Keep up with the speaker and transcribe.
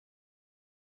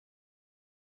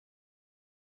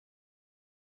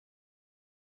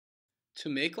To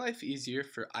make life easier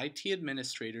for IT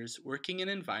administrators working in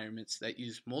environments that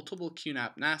use multiple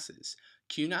QNAP NASs,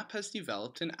 QNAP has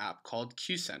developed an app called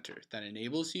QCenter that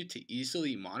enables you to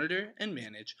easily monitor and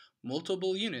manage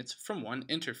multiple units from one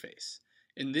interface.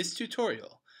 In this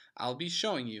tutorial, I'll be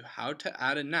showing you how to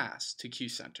add a NAS to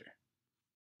QCenter.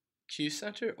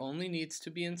 QCenter only needs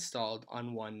to be installed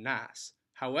on one NAS.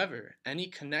 However, any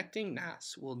connecting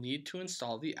NAS will need to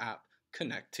install the app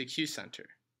Connect to QCenter.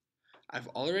 I've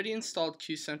already installed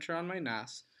QCenter on my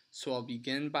NAS, so I'll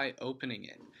begin by opening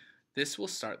it. This will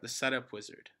start the setup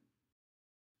wizard.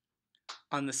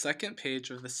 On the second page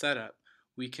of the setup,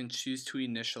 we can choose to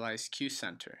initialize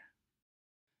QCenter.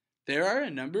 There are a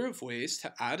number of ways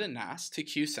to add a NAS to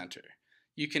QCenter.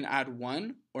 You can add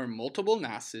one or multiple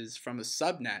NASs from a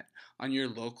subnet on your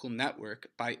local network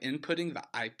by inputting the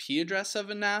IP address of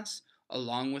a NAS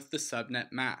along with the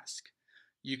subnet mask.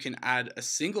 You can add a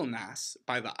single NAS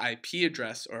by the IP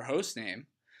address or hostname.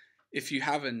 If you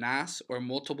have a NAS or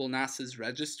multiple NASs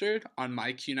registered on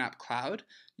MyQNAP Cloud,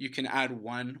 you can add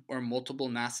one or multiple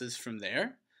NASs from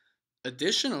there.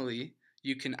 Additionally,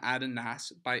 you can add a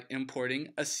NAS by importing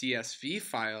a CSV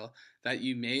file that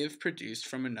you may have produced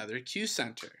from another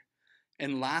QCenter.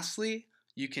 And lastly,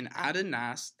 you can add a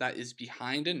NAS that is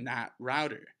behind a NAT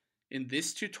router. In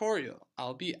this tutorial,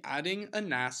 I'll be adding a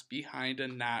NAS behind a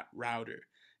NAT router,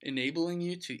 enabling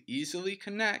you to easily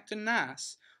connect a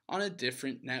NAS on a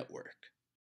different network.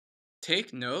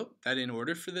 Take note that in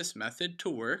order for this method to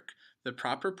work, the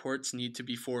proper ports need to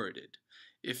be forwarded.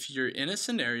 If you're in a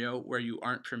scenario where you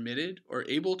aren't permitted or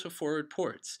able to forward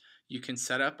ports, you can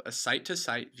set up a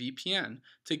site-to-site VPN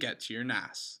to get to your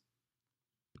NAS.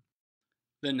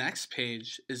 The next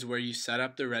page is where you set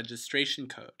up the registration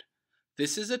code.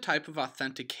 This is a type of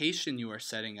authentication you are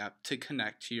setting up to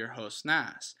connect to your host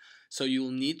NAS, so you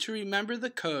will need to remember the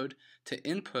code to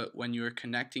input when you are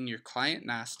connecting your client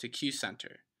NAS to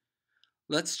QCenter.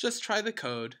 Let's just try the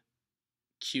code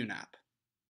QNAP.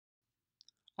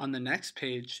 On the next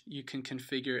page, you can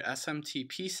configure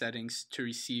SMTP settings to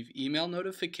receive email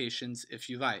notifications if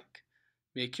you like.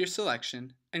 Make your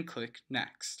selection and click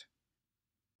Next.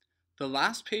 The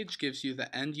last page gives you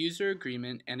the end user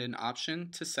agreement and an option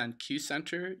to send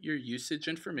QCenter your usage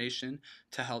information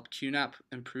to help QNAP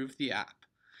improve the app.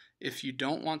 If you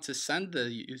don't want to send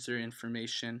the user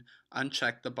information,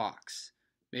 uncheck the box.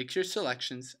 Make your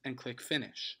selections and click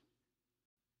Finish.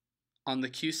 On the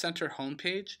QCenter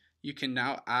homepage, you can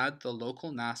now add the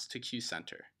local NAS to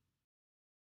QCenter.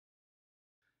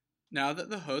 Now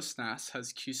that the host NAS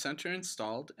has QCenter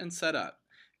installed and set up,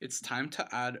 it's time to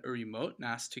add a remote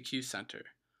NAS to QCenter.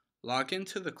 Log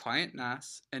into the client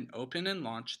NAS and open and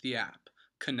launch the app,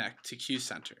 Connect to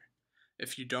QCenter.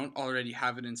 If you don't already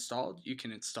have it installed, you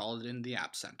can install it in the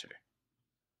App Center.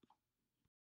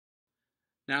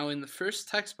 Now in the first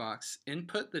text box,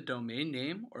 input the domain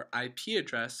name or IP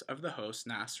address of the host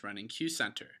NAS running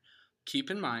QCenter. Keep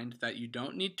in mind that you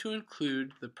don't need to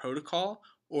include the protocol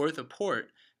or the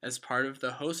port as part of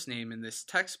the host name in this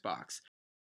text box.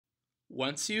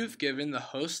 Once you've given the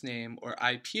host name or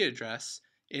IP address,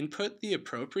 input the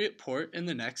appropriate port in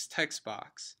the next text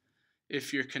box.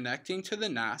 If you're connecting to the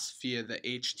NAS via the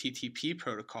HTTP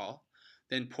protocol,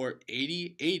 then port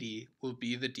 8080 will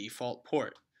be the default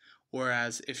port,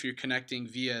 whereas if you're connecting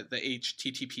via the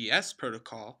HTTPS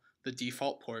protocol, the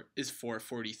default port is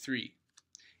 443.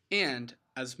 And,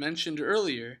 as mentioned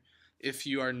earlier, if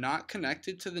you are not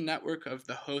connected to the network of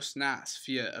the host NAS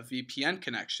via a VPN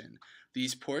connection,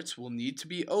 these ports will need to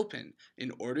be open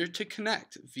in order to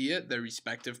connect via the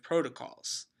respective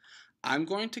protocols. I'm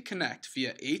going to connect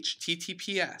via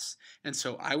HTTPS, and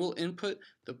so I will input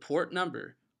the port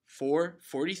number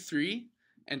 443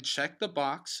 and check the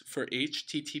box for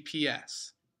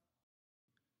HTTPS.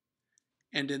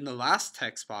 And in the last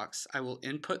text box, I will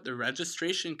input the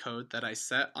registration code that I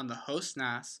set on the host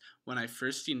NAS when I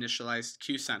first initialized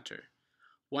QCenter.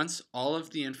 Once all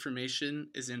of the information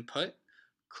is input,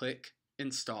 click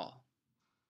Install.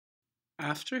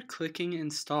 After clicking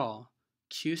Install,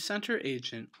 QCenter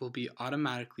Agent will be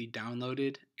automatically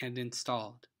downloaded and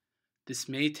installed. This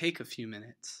may take a few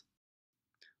minutes.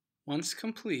 Once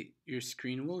complete, your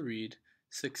screen will read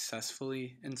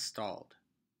Successfully Installed.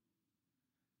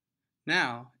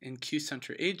 Now, in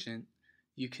QCenter Agent,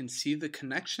 you can see the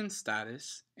connection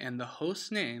status and the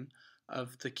host name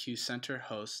of the QCenter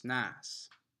host NAS.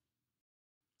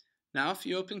 Now if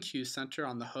you open QCenter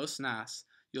on the host NAS,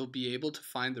 you'll be able to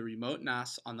find the remote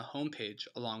NAS on the home page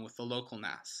along with the local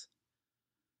NAS.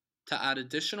 To add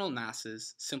additional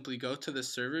NASs, simply go to the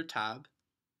Server tab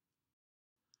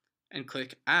and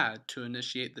click Add to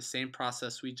initiate the same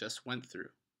process we just went through.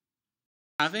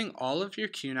 Having all of your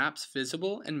QNAPs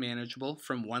visible and manageable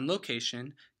from one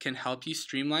location can help you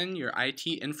streamline your IT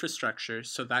infrastructure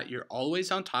so that you're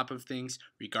always on top of things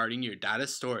regarding your data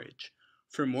storage.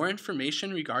 For more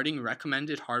information regarding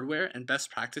recommended hardware and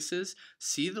best practices,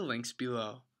 see the links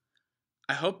below.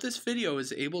 I hope this video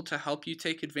is able to help you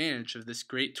take advantage of this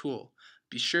great tool.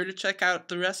 Be sure to check out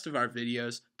the rest of our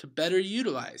videos to better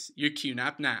utilize your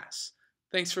QNAP NAS.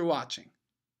 Thanks for watching.